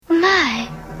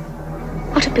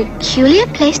What a peculiar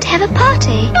place to have a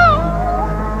party.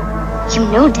 You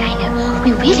know, Dinah,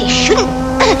 we really shouldn't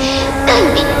be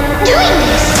doing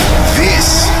this.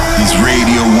 This is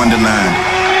Radio Wonderland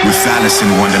with Alice in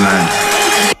Wonderland.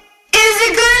 Is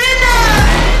it good enough?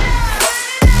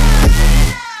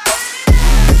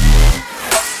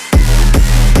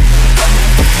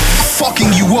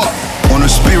 Fucking you up on a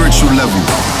spiritual level.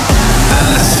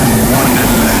 Alice in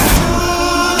Wonderland.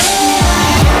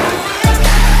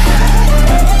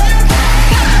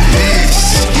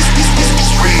 This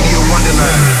is Radio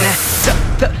Wonderland.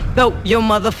 Throw your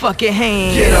motherfucking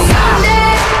hands. Get 'em.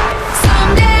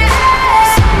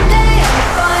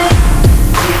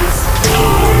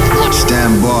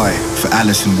 Stand by for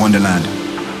Alice in Wonderland.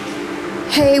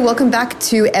 Hey, welcome back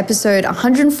to episode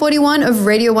 141 of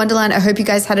Radio Wonderland. I hope you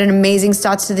guys had an amazing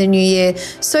start to the new year.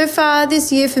 So far,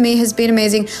 this year for me has been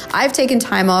amazing. I've taken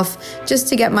time off just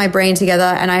to get my brain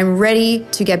together, and I'm ready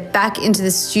to get back into the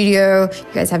studio.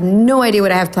 You guys have no idea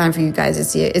what I have planned for you guys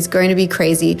this year. It's going to be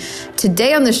crazy.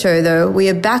 Today on the show, though, we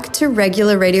are back to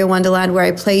regular Radio Wonderland, where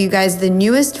I play you guys the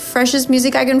newest, freshest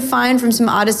music I can find from some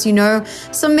artists you know,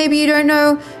 some maybe you don't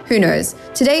know. Who knows?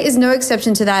 Today is no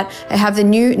exception to that. I have the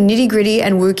new Nitty Gritty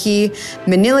and Wookie,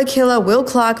 Manila Killer, Will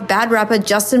Clark, Bad Rapper,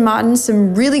 Justin Martin,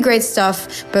 some really great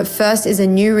stuff. But first is a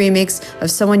new remix of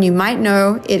someone you might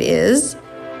know. It is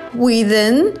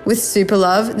Weathen with Super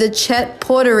Love, the Chet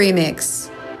Porter remix.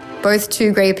 Both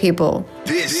two great people.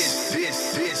 This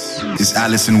is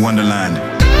Alice in Wonderland.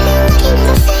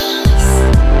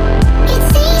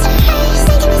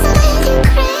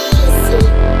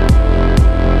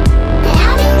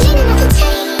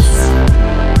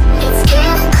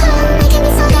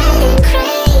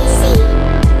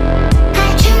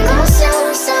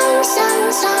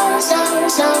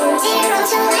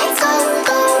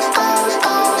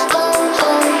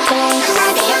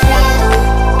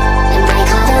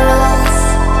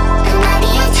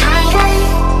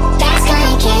 That's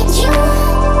gonna get you.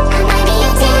 I might be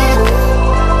a devil.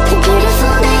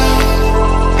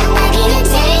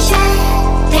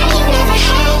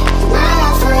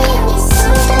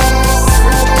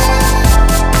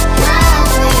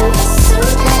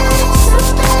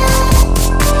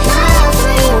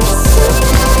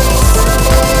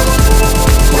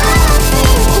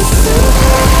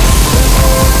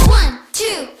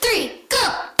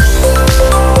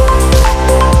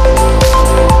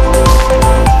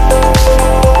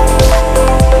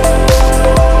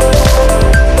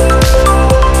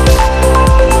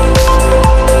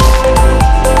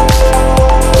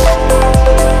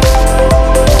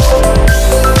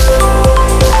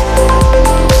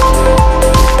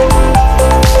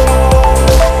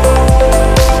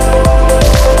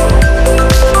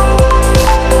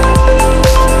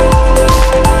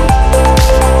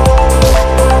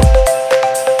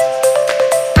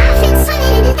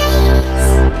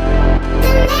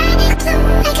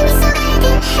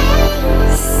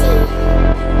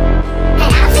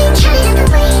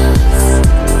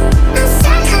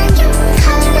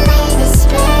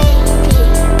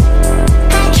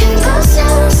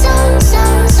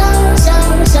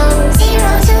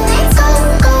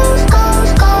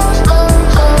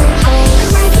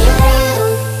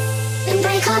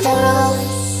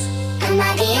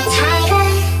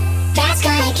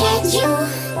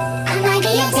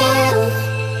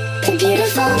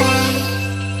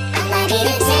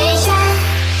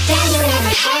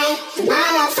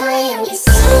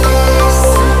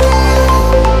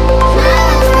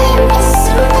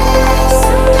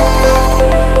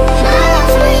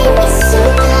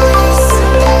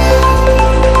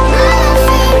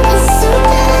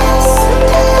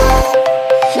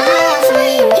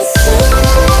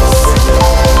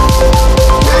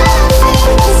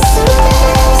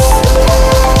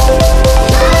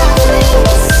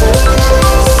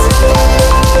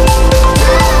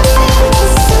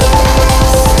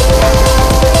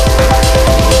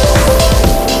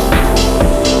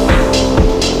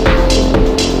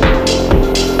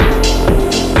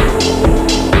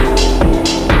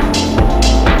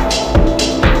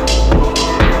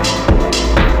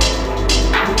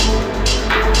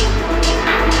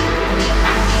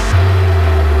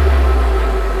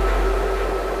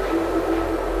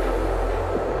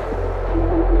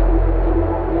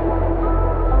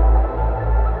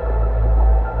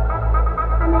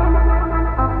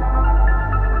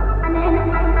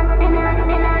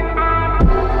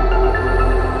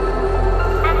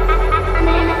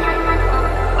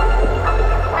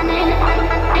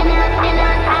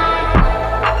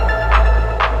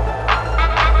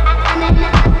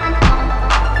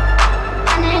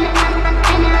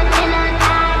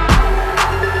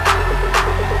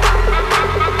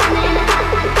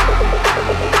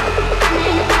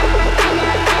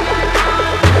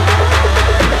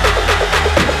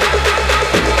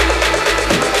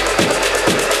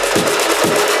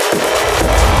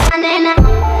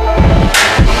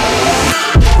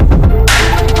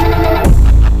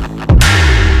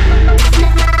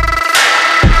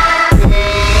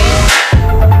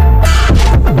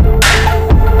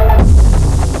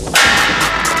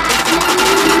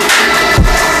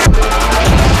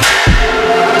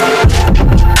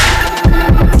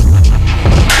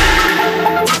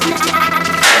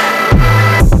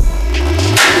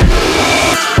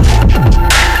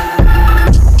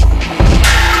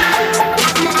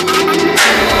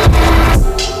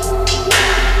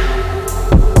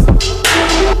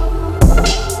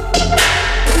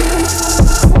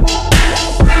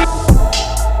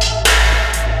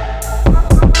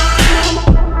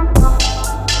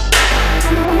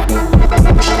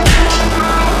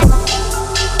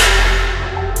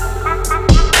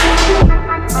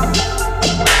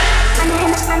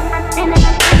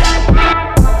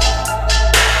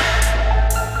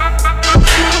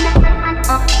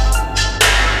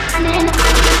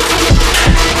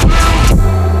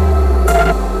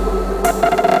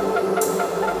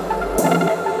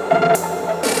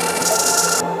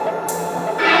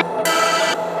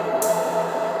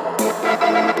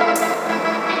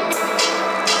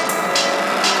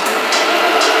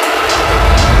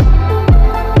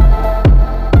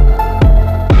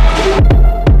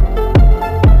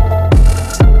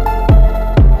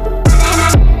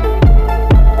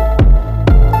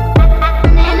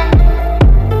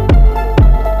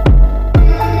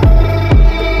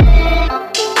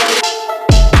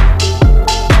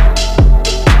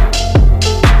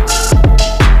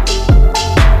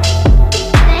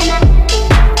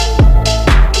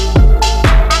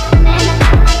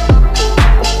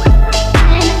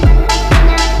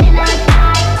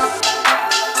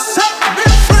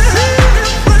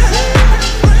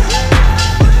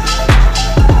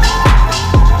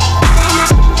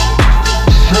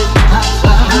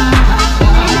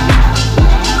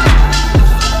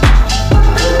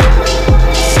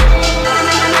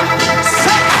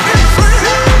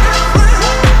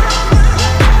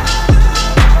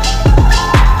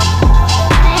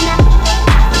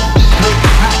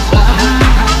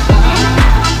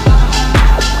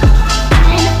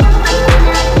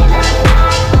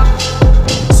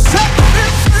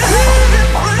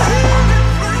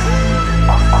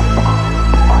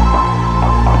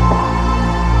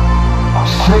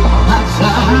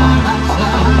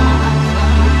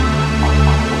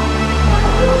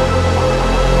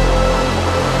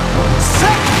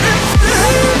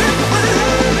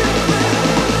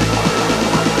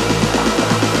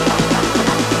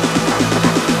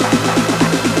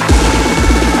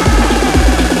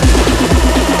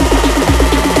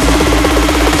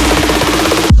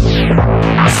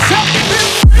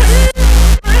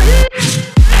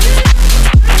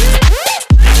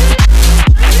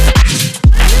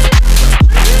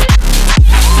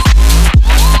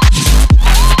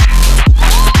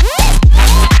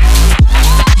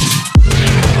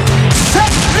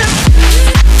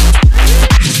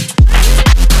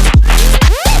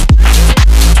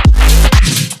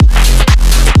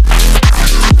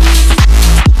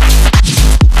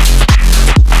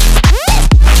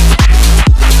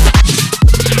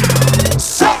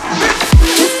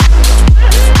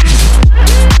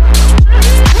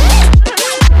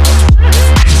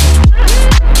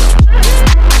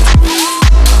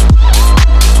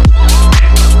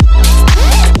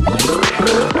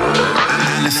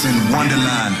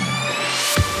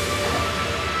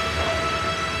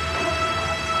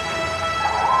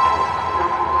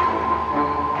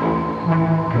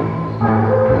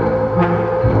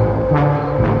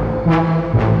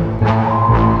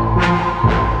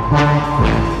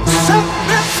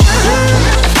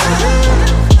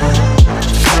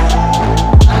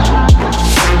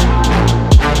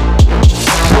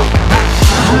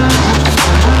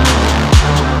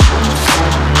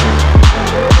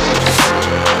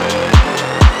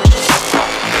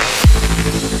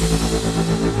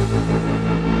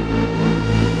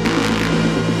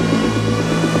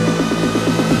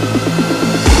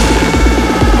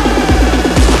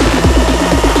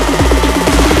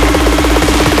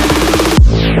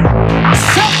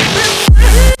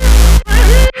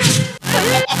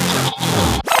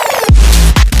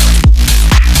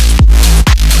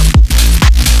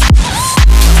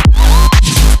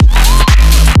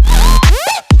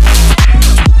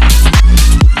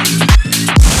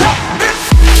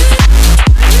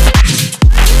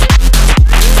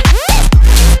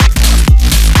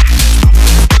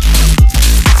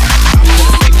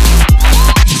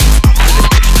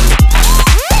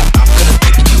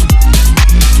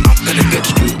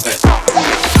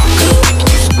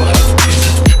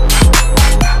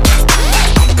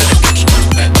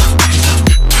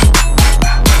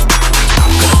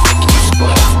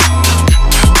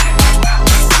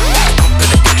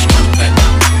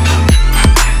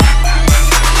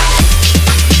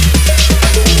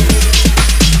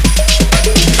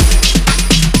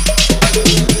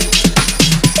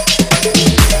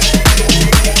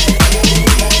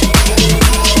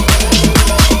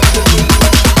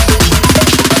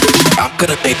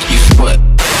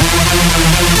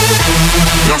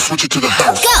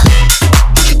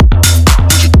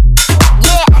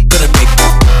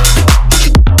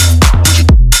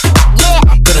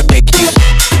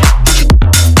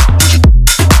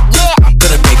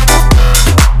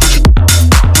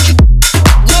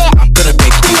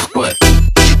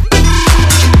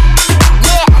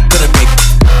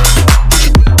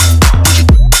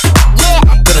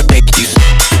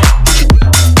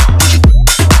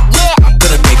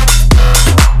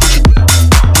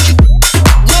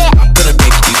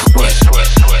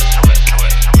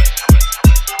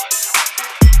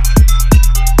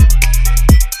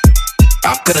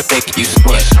 gonna make you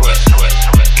sweat.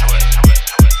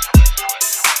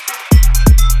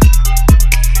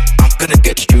 I'm gonna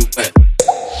get you wet.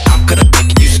 I'm gonna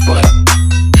make you sweat.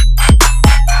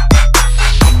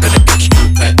 I'm gonna get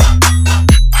you wet.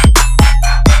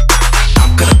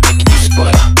 I'm gonna make you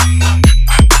sweat.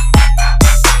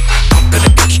 I'm gonna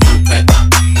get you wet.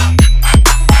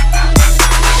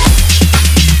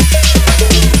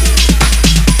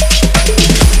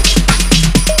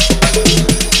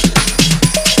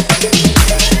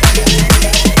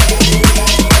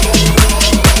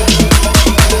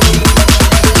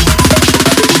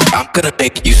 I'm gonna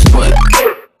make you sweat.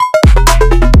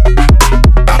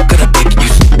 I'm gonna make you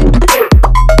sweat.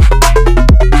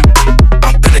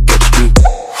 I'm gonna get you.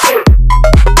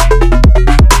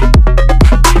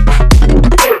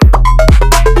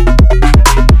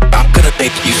 I'm gonna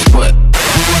make you sweat.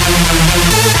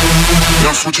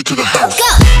 Now switch it to the house.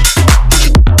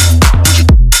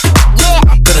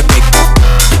 I'm gonna make.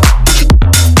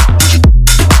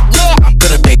 I'm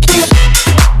gonna make you.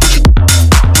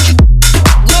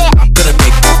 I'm gonna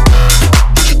make.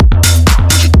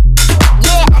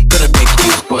 I'm gonna make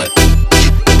you sweat. I'm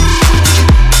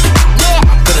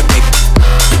gonna make.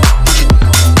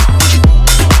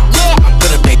 I'm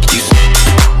gonna make you.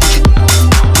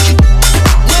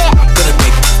 I'm gonna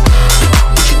make.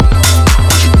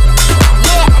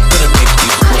 I'm gonna make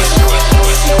you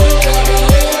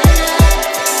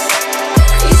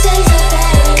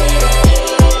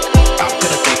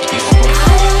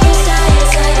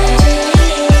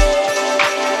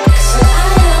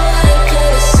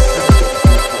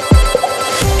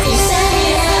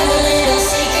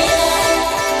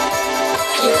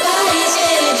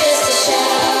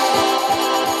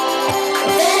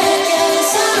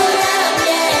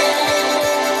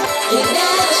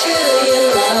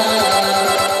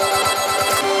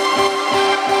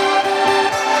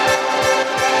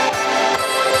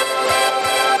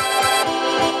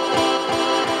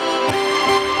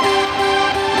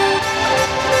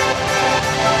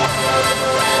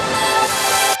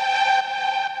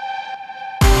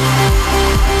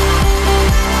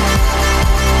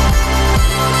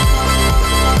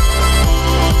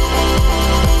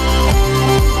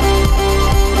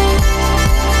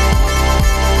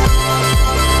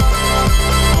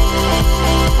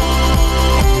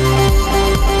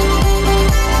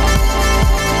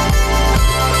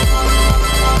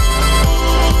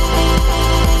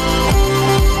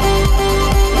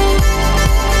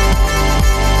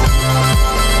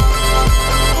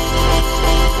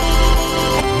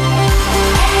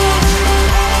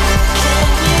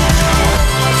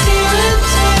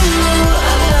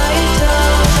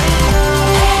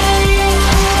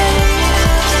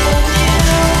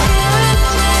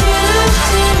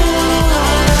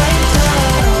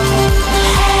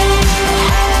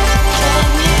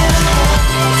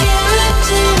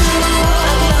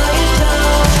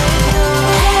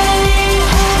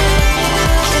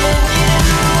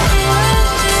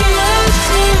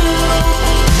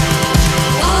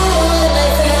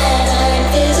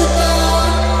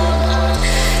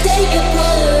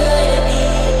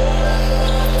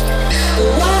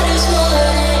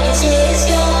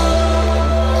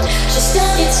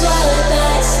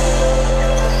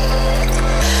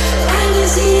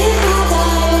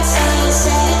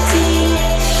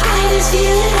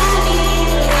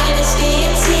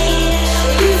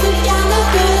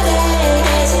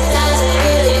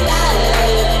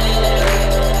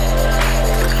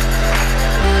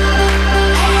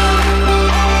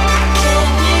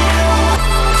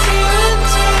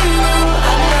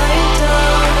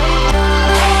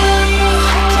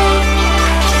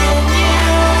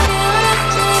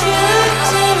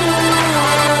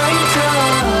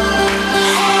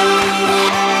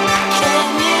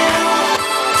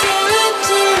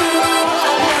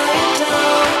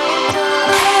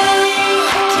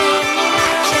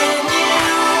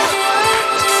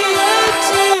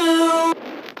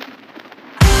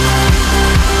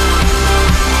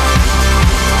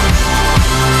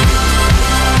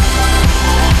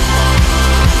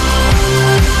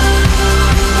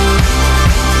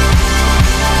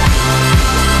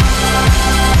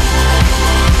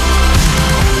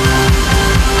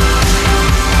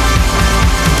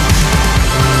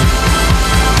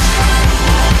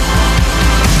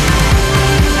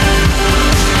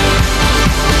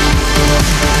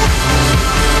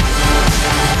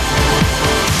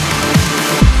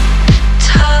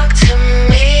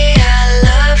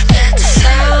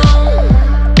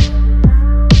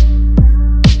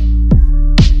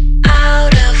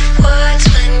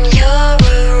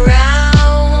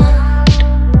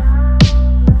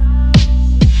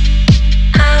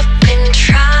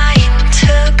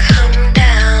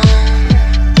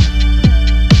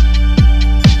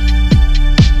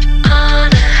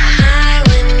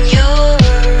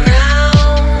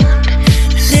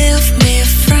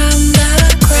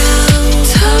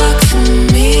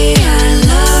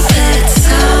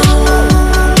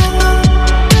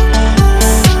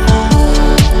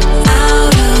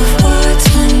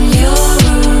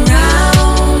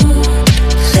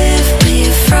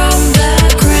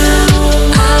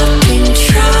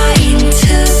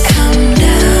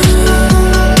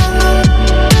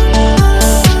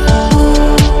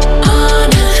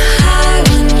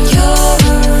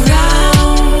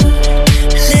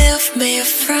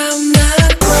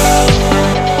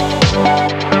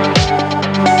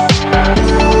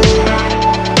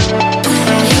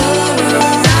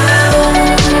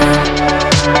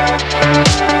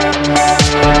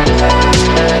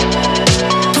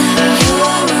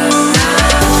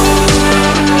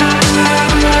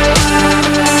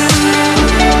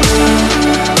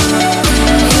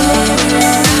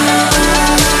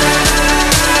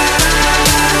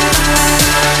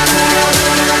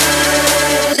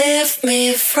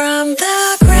me from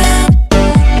the ground.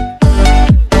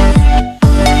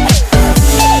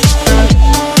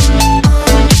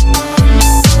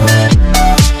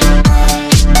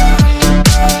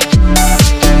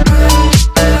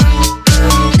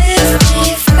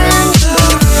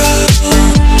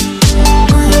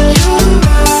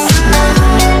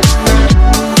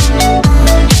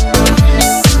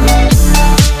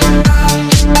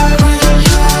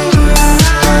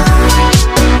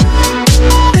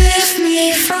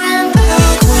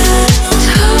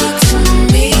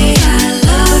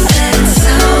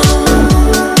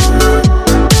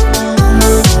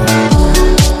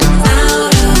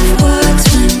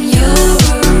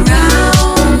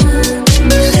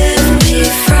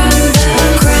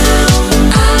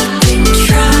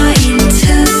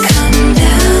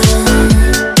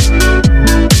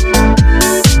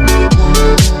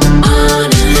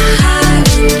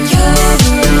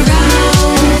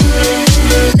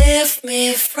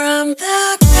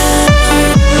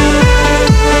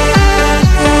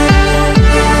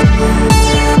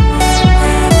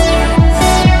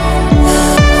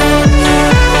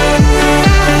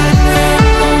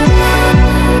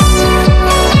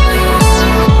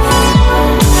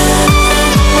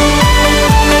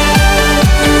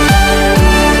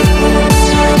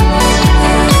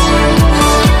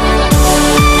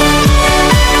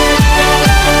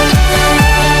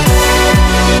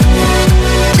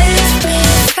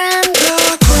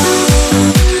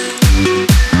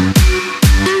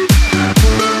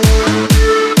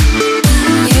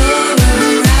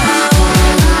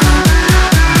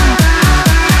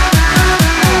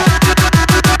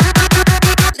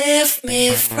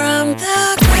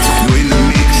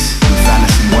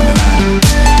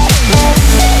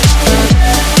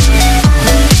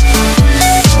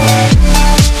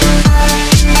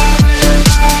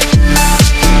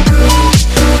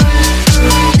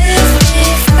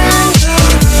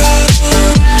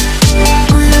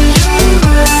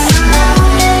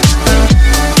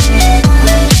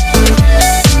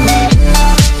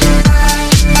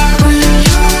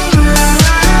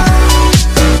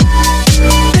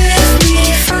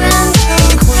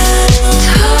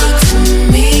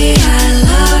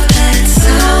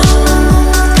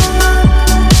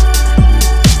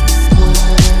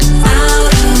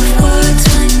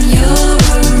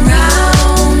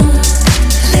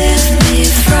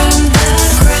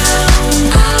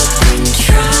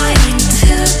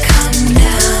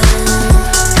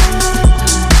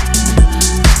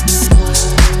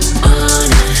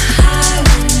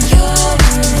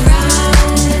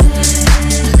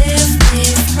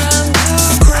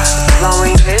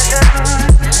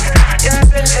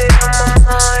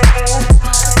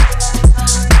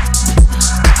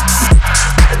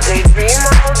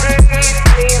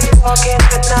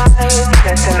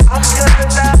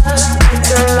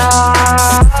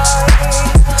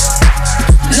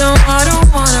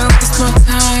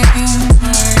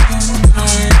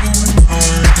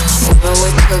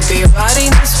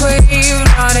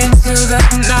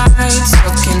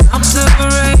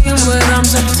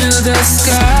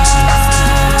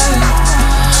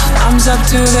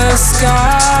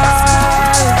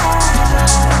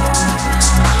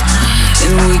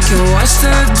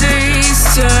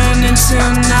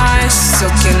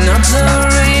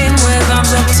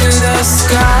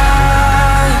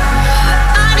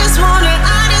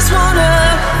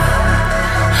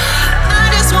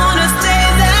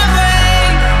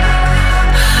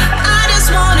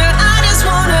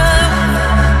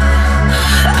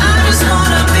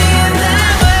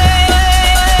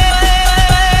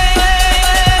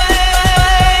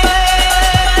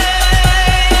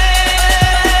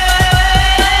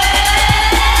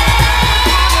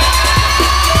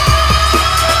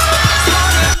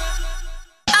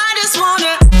 I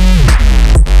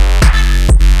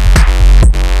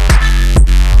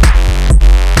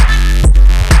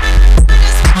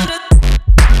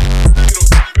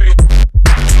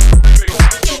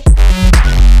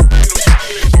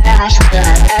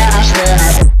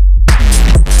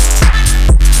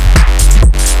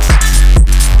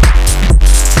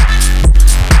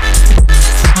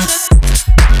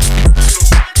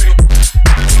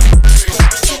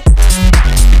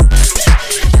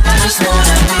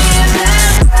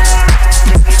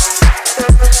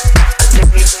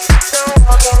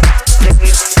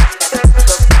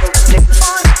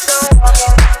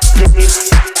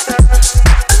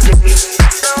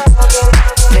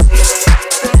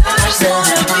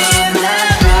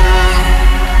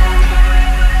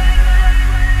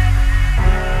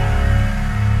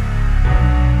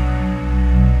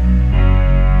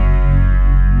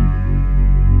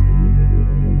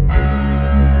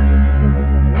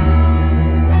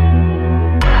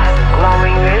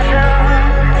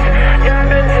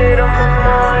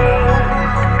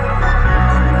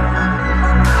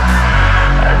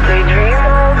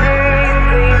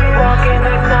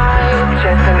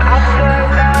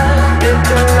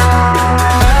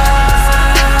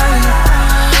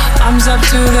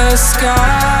to the sky,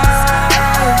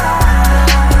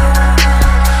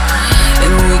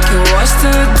 and we can watch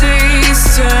the days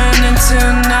turn into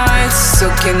nights,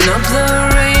 soaking up the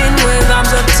rain with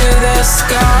arms up to the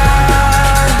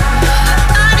sky.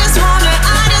 I just wanna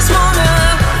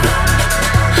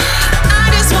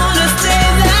stay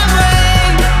that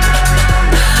way.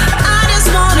 I just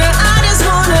wanna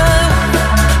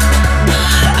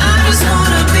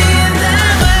be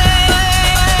that way.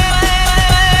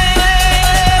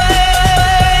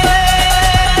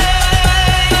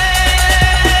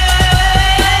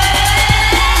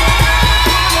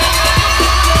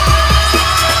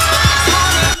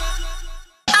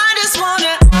 I just wanna.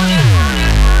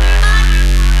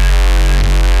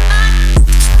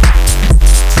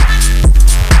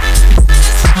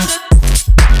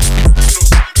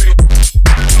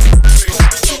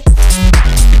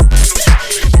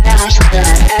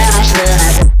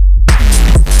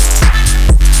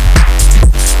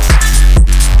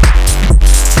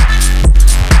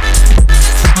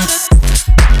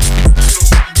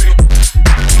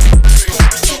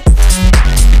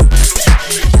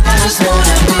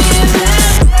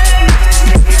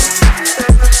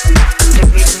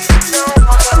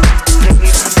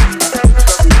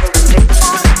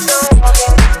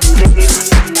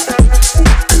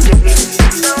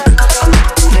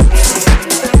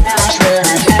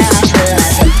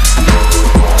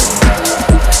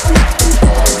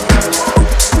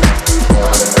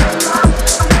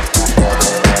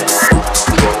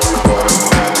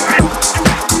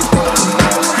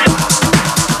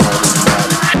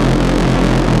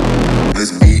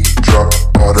 This beat drop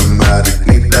automatic,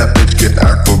 make that bitch get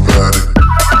acrobatic.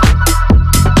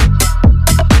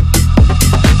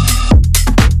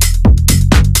 This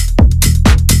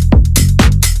beat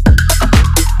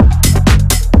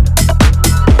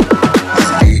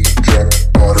drop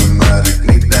automatic,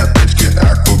 make that bitch get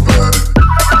acrobatic.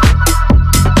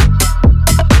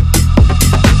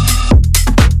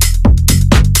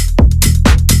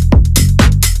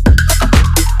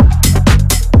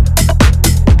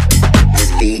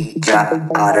 Beat drop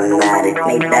automatic,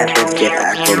 make that bitch get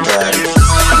acrobatic.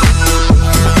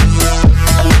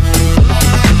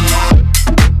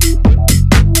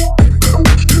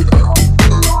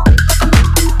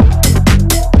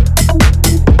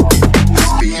 This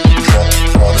beat drop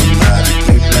automatic,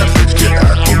 make that bitch get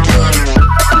acrobatic.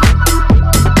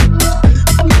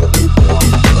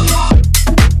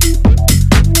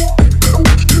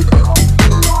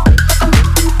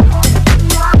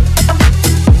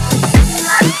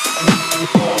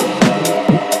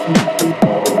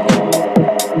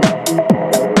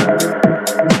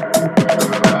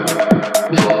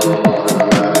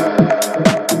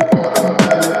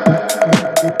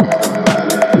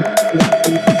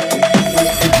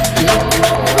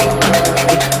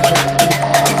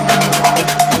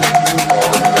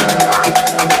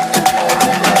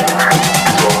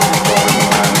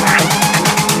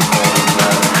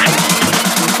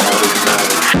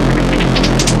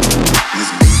 This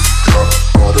beat drop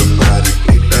automatic,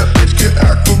 make that bitch get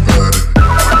acrobatic.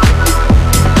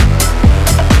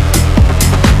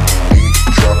 Beat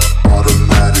drop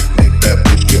automatic, make that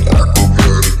bitch get acrobatic.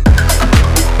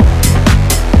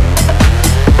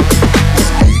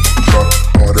 This beat drop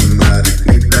automatic,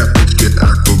 make that bitch get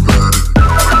acrobatic.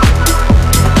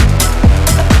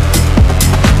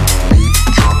 Beat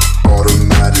drop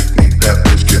automatic, make that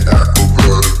bitch get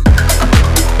acrobatic.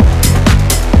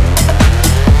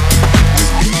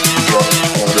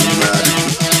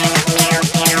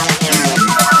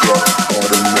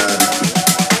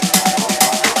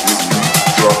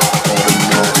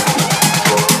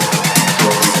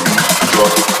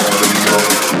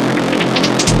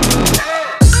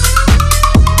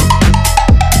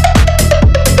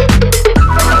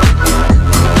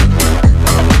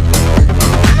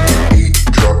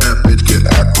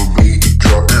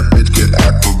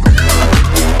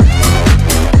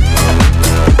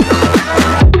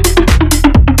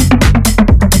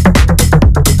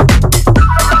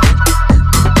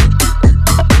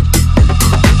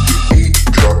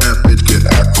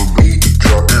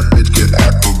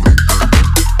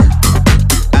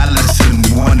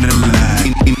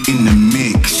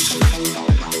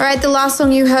 Alright, the last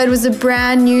song you heard was a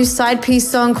brand new side piece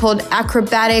song called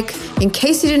Acrobatic. In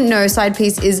case you didn't know, Side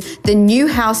Piece is the new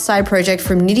house side project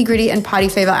from Nitty Gritty and Party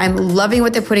Favor. I'm loving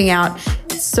what they're putting out.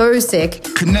 It's so sick.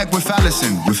 Connect with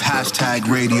Allison with hashtag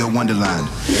Radio Wonderland.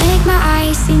 Make my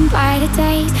eyes seem brighter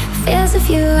days. Feels of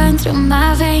you run through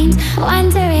my veins.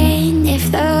 Wondering if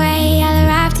the way I'll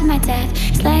arrive to my death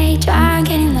is lay drunk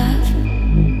and in love.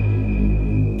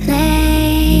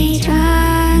 Lay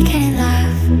drunk and in love.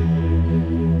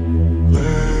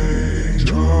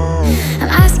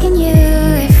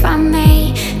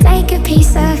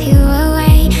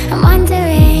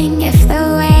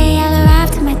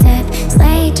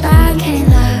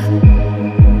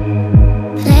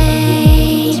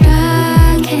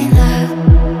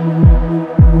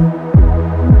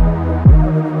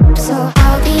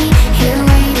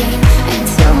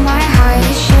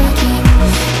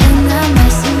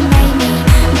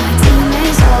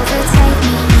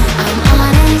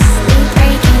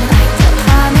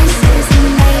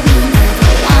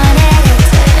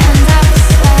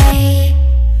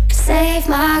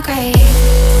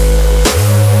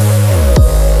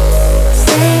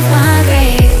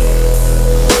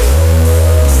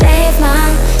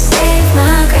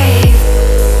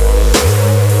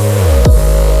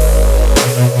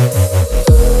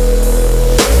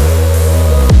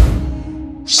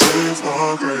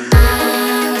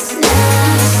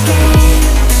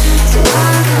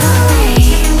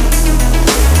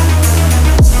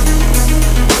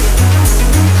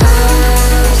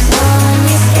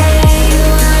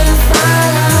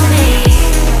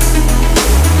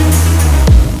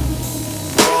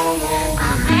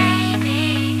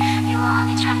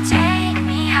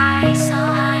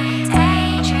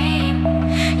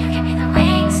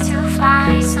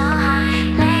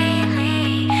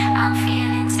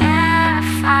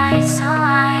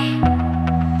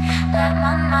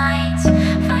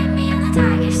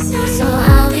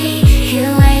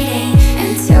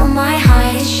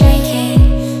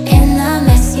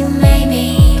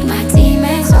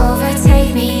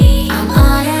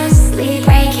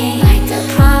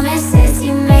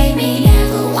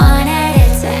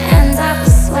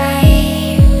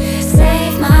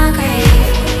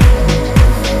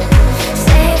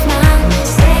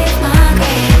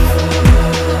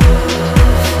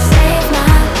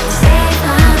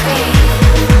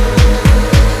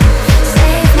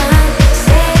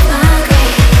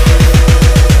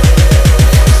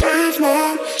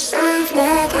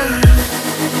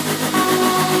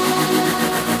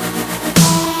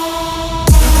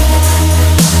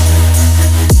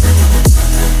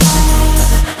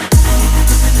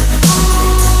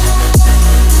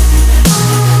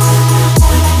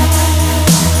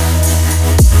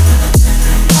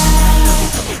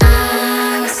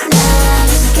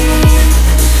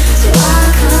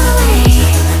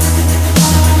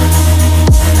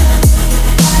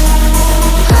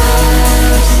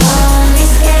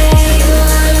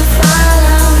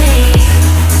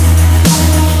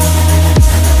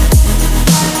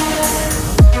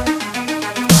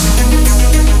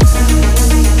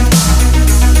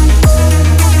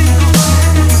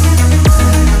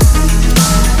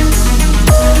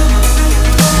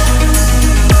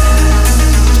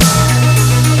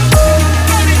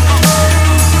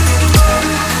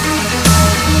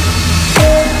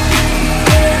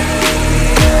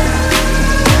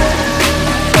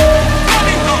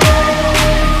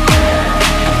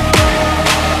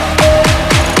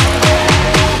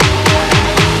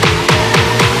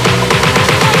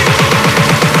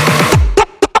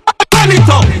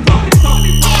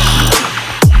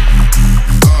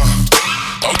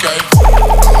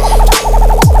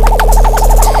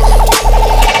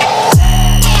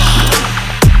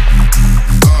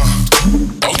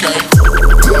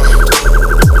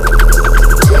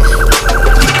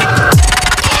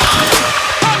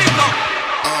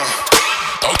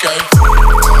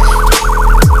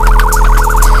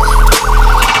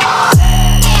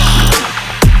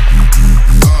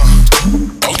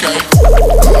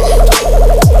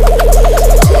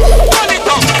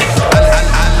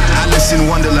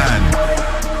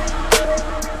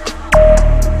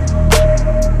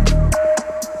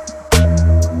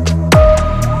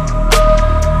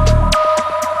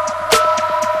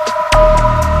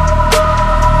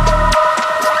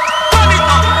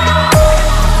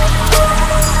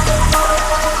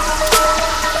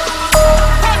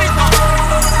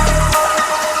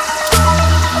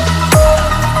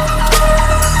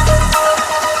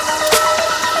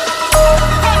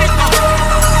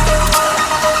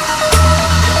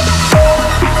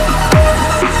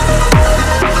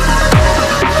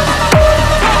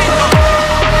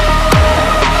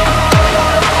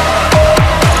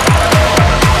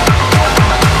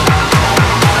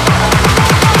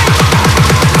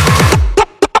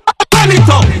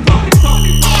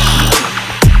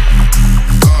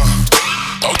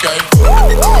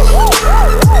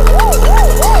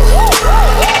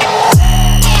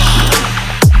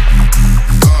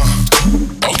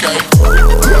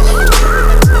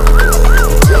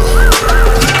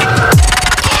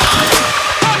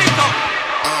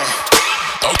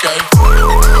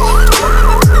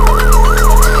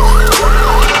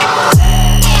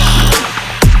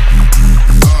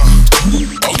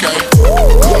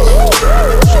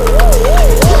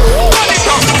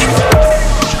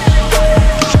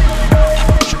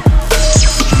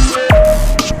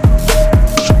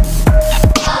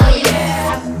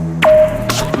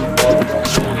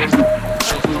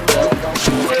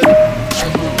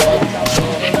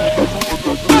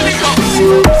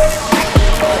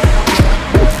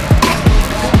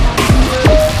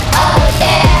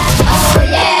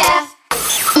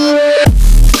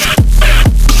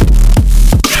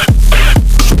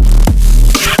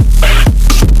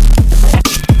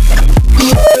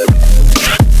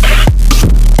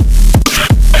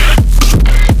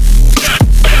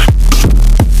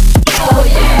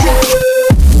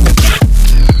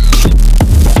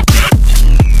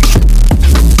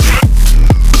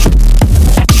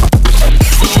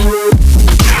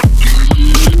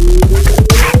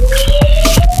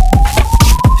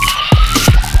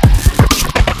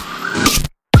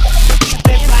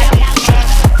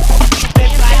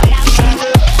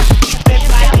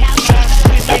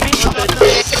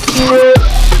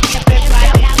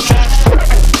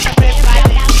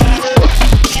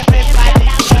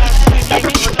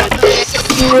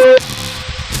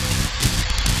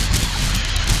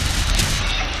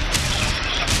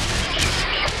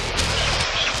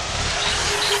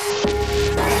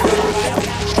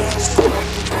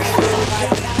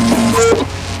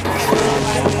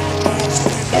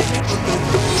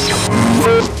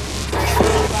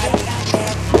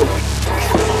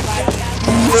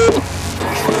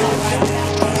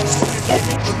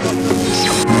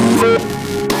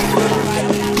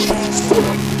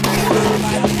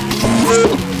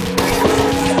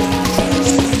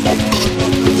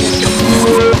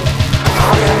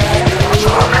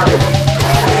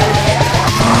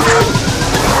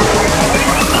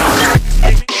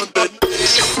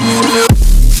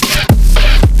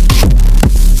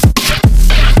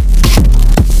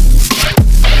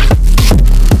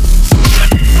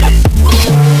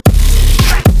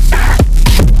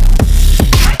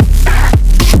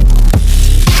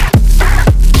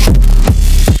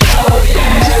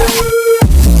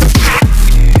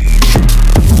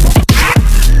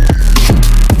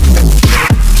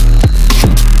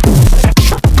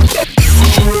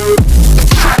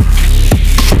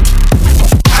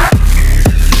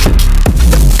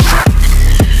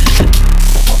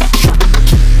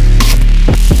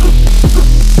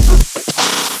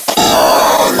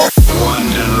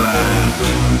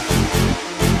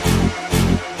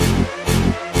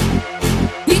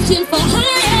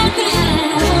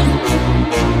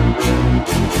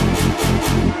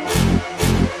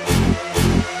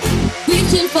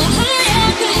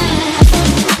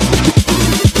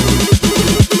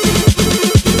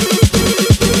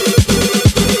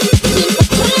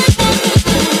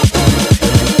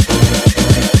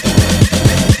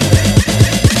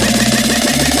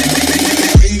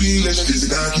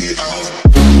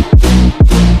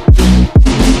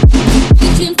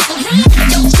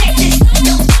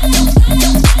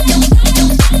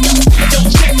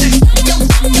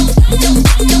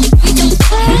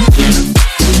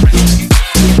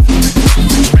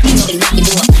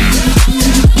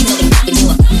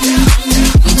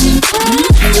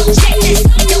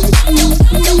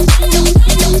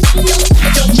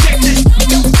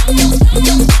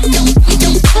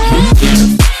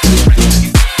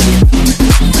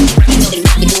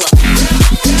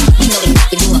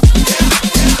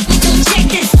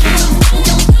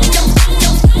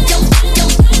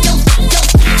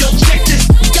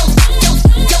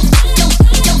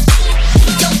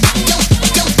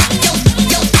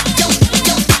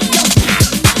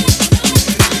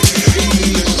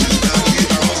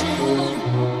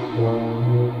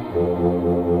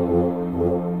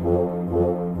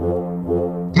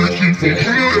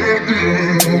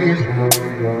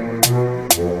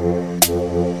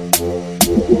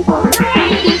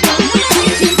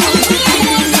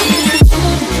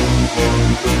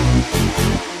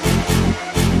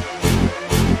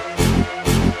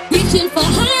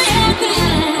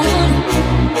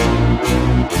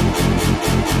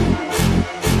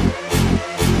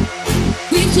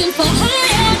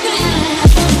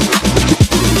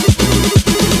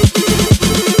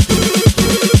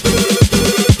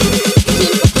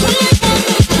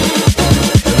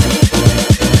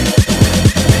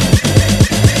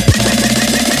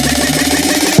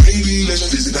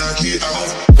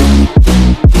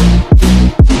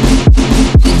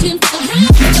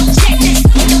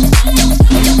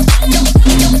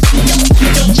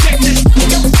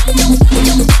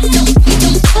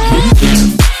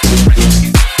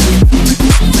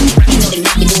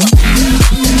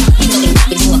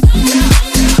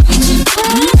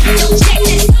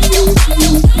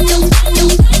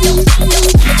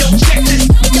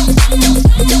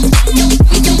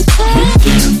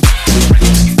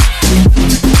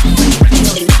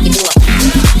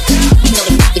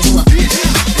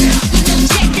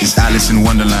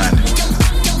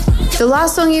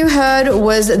 last song you heard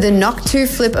was the Knock 2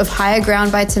 flip of Higher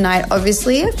Ground by Tonight,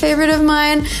 obviously a favorite of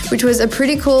mine, which was a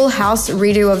pretty cool house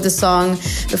redo of the song.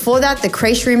 Before that, the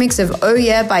Crash remix of Oh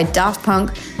Yeah by Daft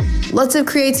Punk. Lots of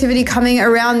creativity coming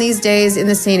around these days in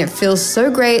the scene. It feels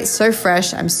so great, so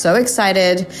fresh. I'm so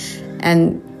excited.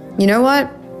 And you know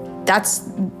what? That's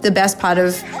the best part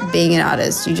of being an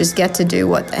artist. You just get to do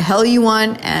what the hell you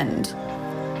want, and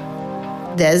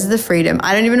there's the freedom.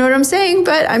 I don't even know what I'm saying,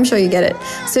 but I'm sure you get it.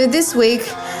 So this week,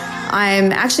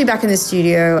 I'm actually back in the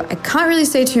studio. I can't really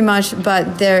say too much,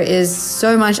 but there is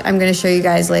so much I'm going to show you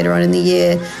guys later on in the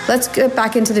year. Let's get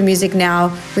back into the music now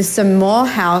with some more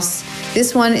house.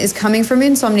 This one is coming from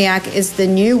Insomniac. It's the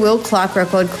new Will Clark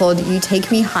record called You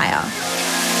Take Me Higher. Take me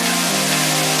higher.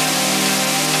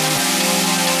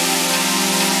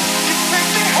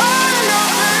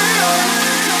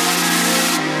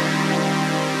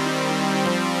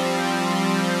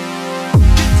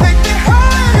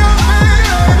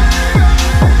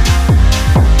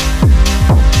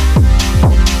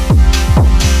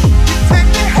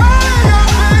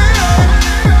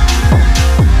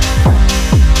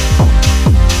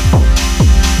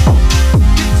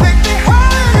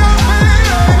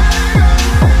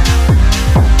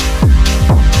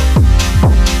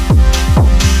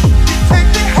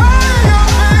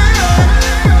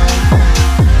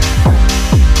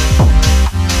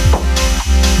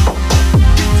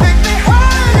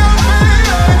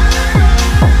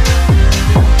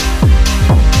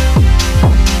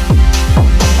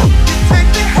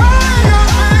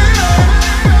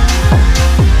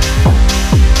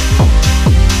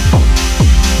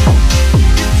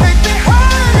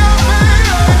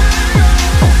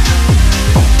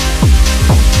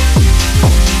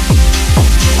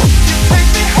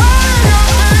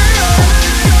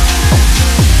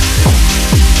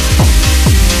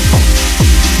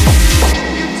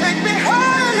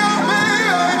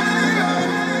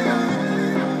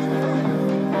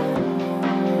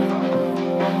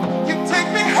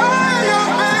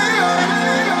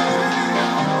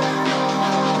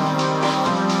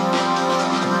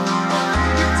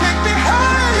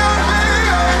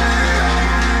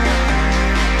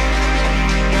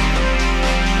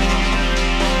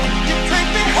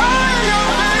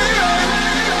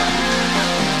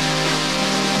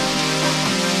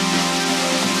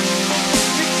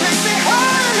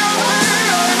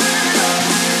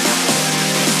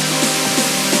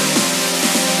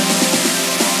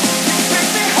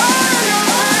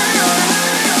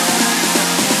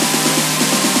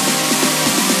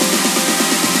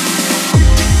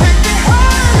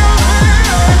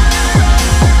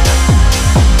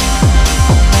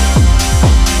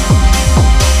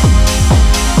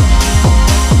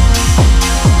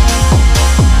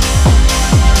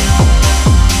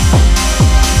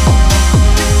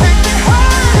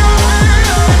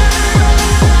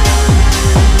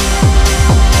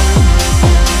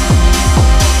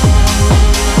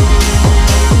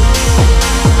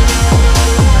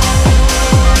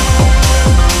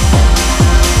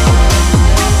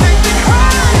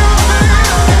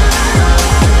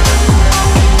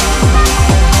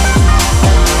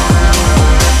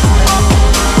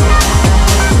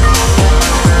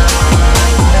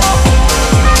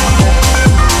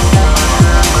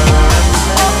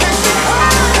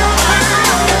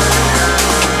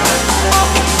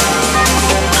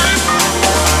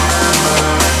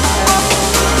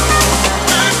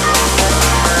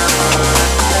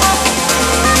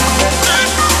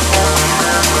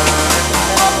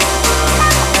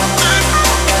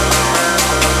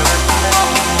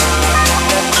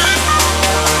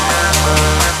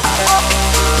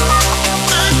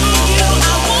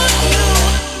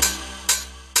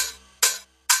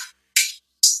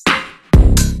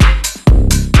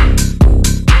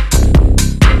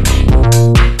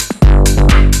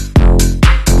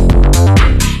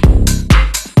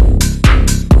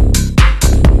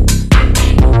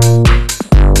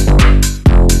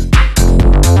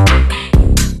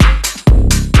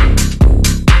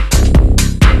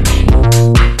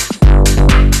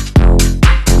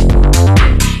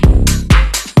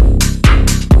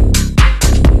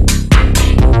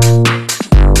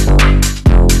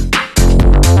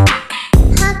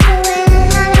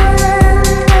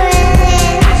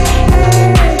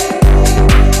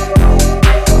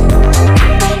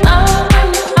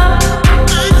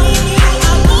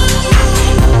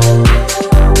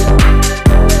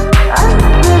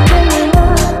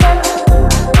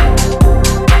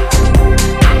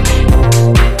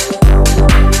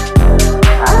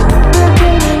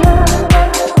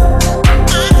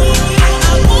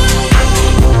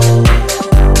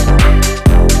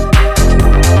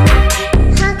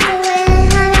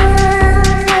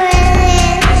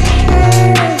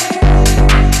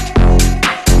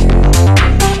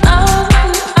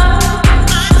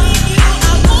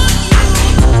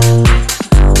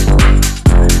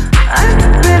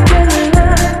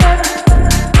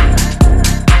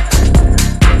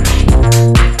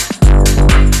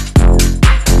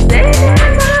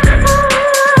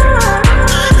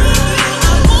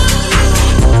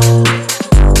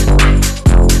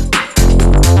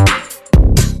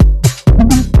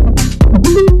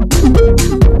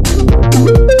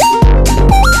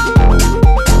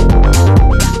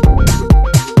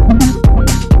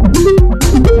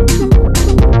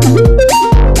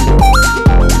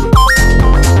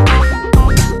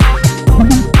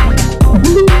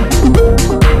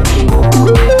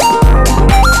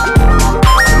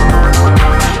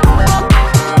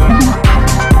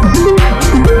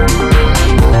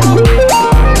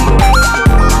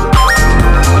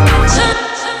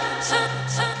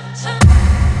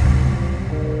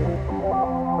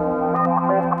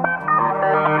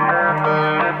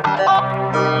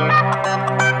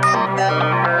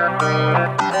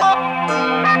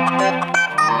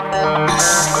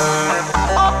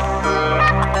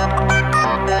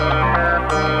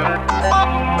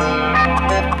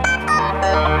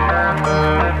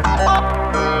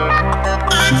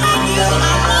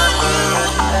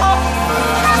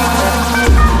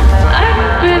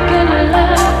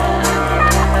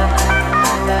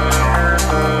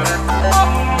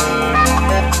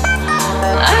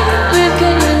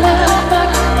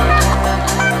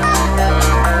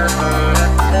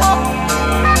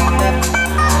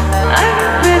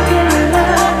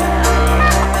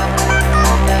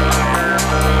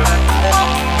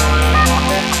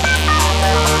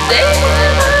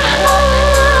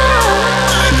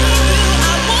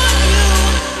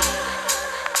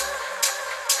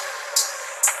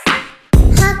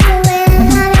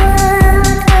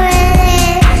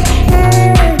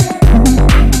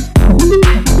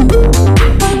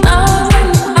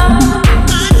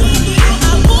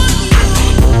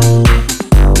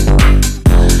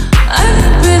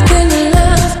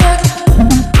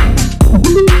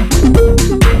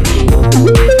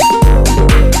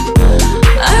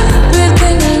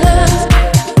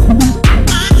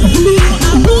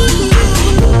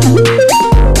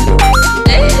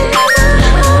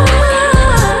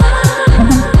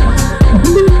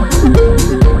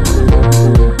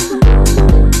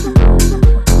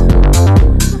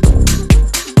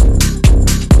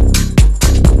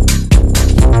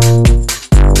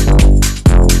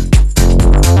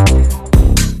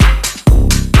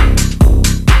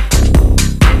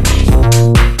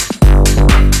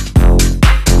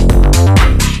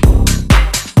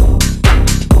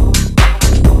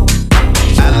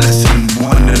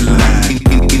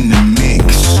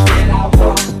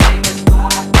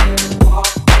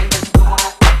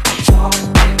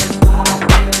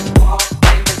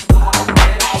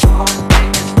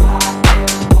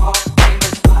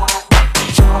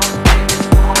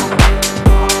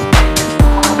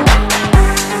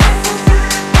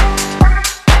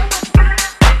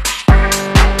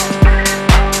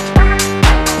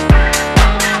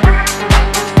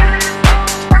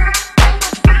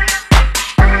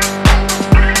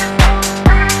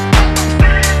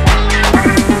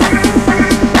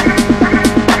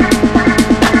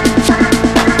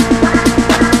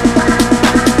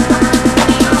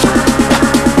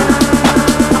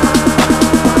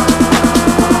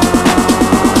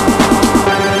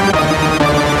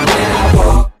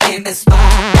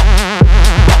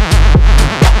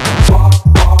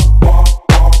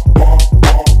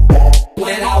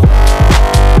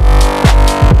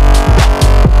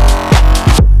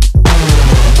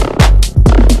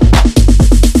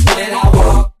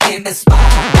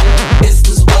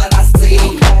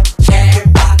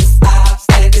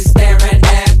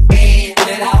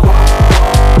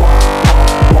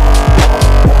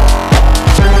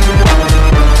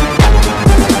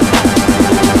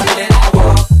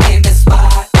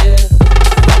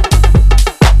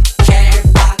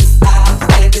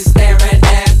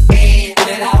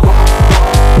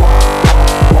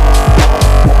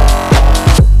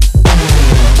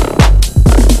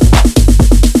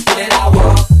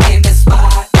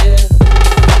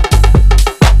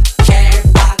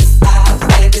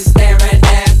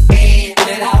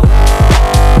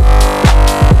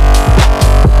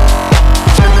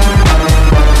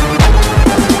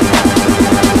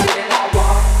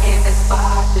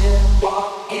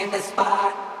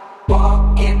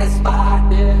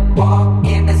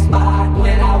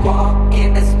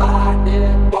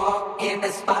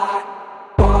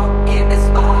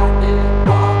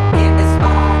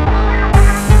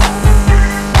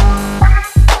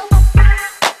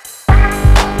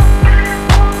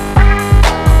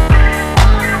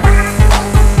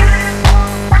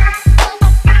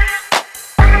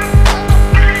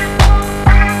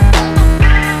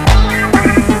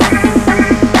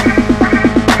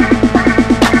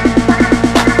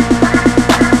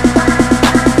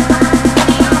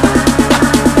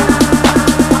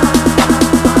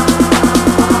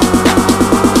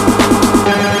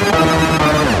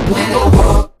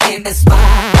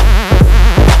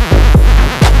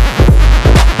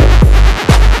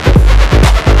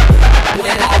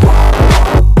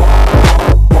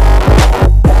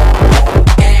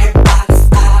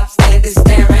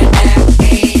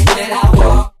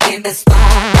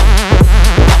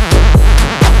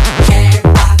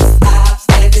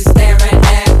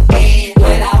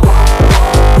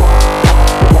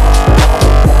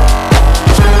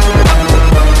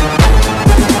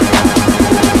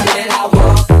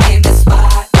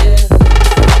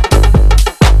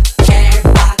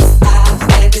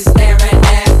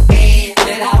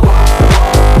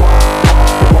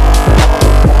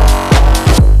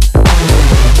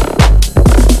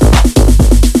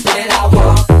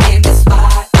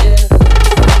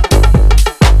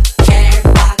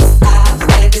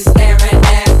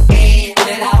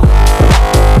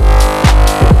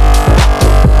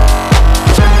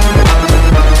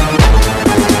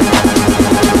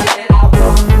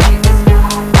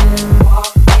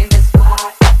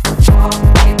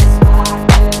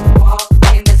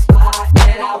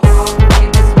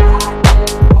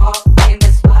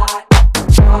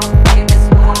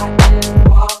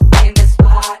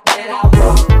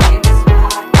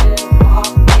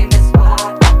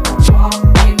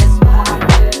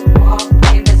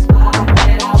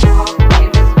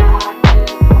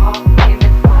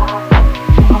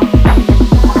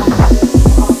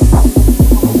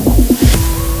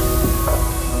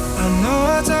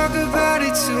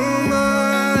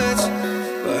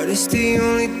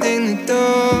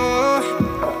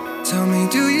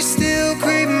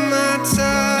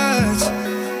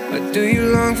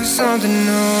 for something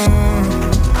new.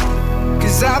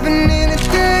 Cause I've been in a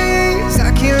daze,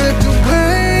 I can't look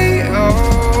away,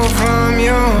 oh, from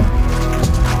you.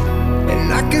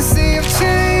 And I can see I've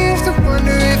changed, I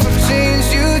wonder if I've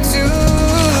changed you too.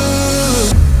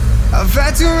 I've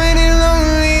had too many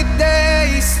lonely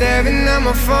days, staring at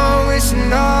my phone,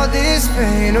 wishing all this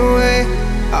pain away.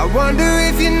 I wonder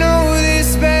if you know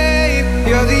this, babe.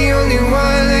 You're the only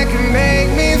one that can make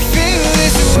me feel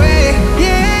this way.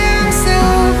 Yeah, I'm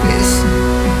selfish,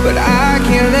 but I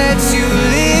can't let you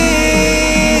leave.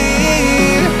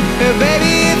 But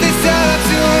baby, if it's up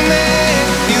to me,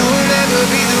 you will never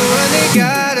be the one that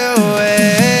got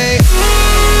away.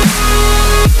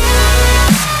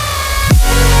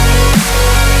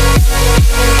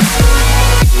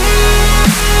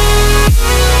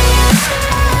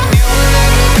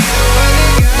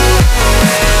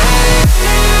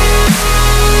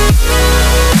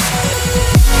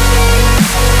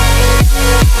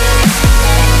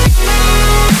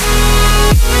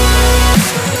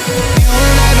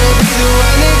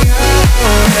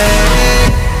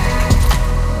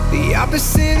 The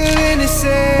opposite of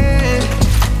innocent,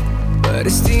 but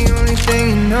it's the only thing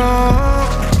you know.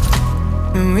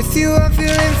 And with you I feel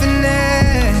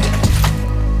infinite.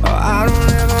 Oh, I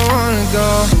don't ever wanna go.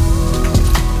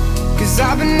 Cause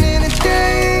I've been in a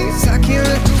daze, I can't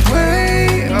look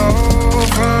away, oh,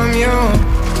 from you.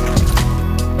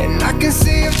 And I can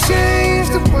see I've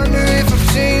changed, I wonder if I've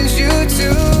changed you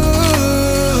too.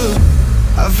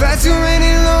 I've had too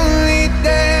many lonely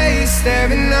days,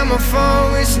 staring at my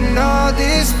phone, wishing all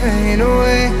this pain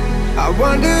away. I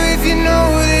wonder if you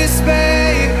know this,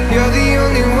 babe. You're the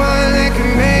only one that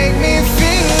can make me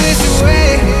feel this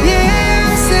way. Yeah,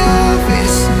 I'm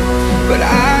selfish, but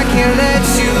I can't let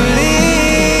you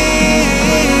leave.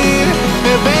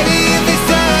 But baby, if it's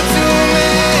up to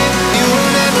me, you will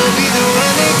never be the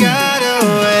one that got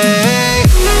away.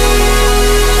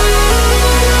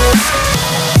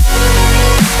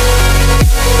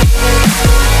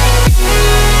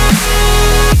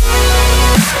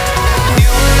 You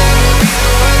will never be the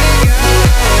one that got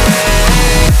away.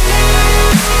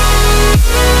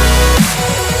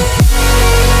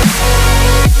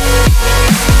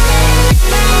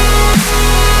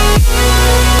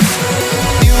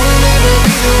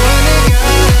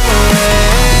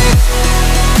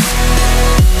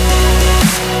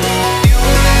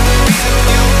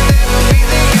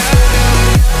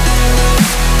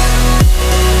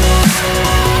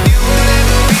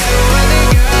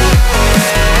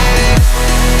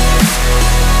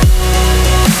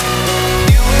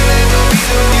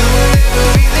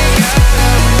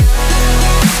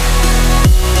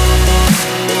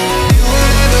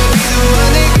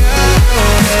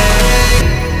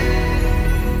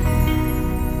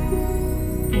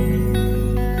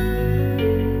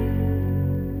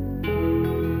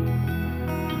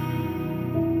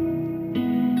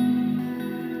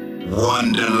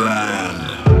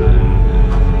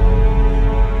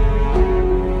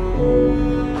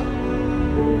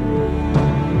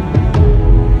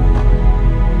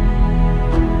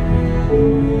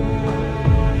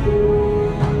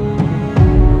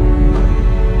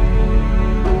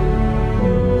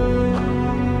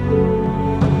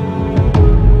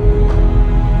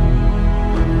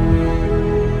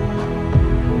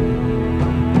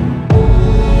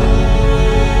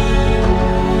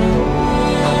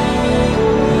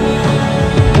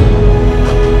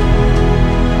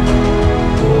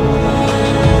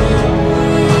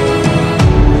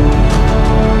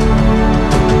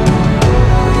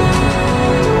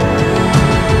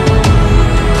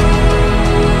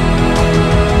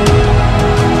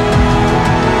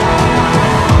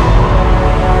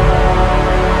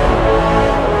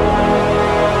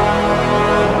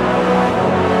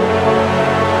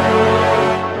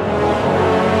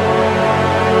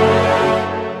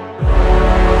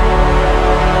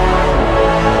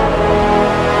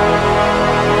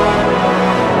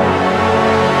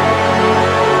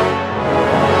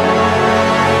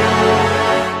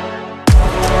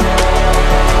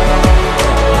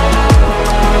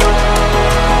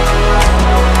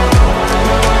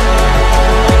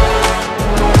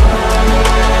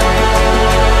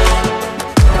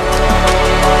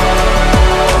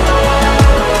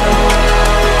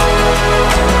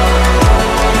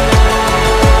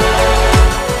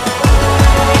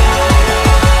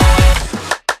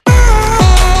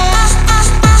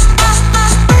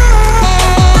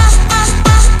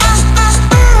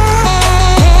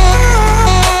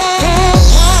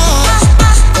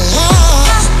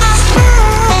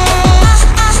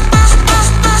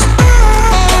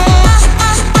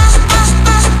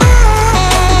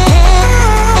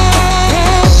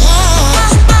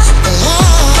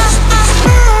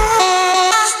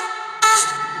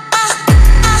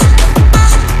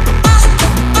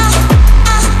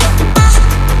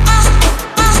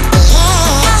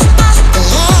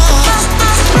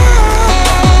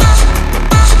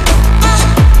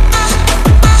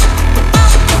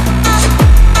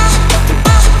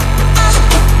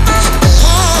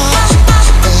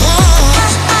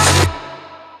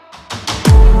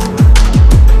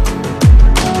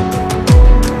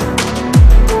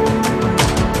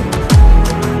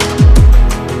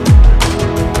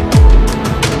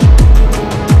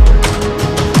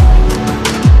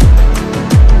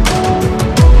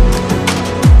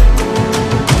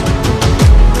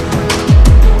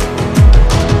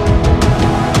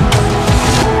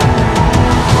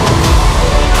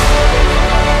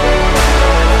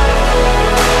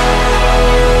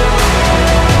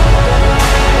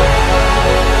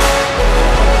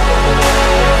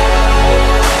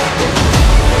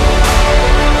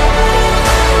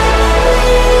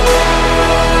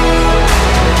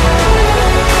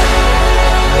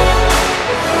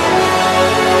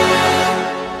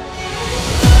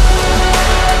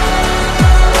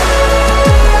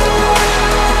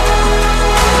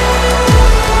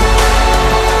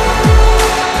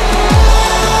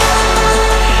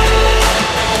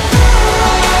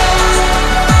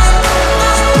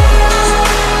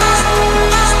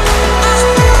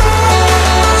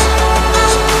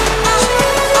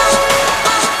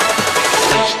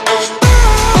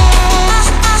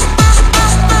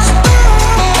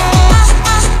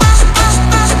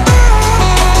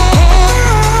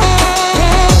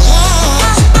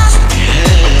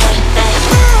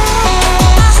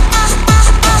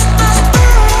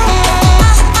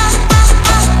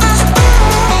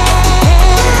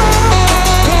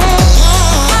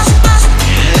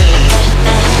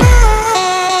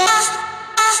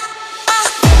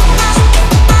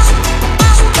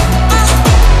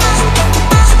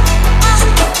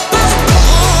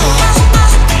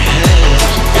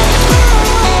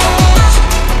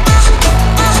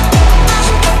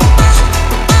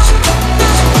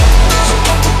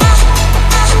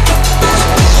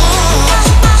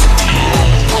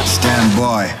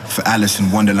 Alice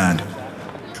in Wonderland.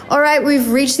 All right, we've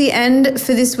reached the end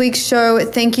for this week's show.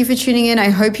 Thank you for tuning in. I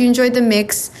hope you enjoyed the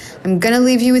mix. I'm going to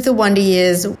leave you with the Wonder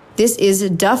Years. This is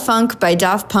Da Funk by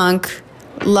Daft Punk.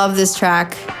 Love this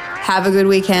track. Have a good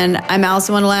weekend. I'm Alice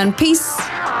in Wonderland. Peace.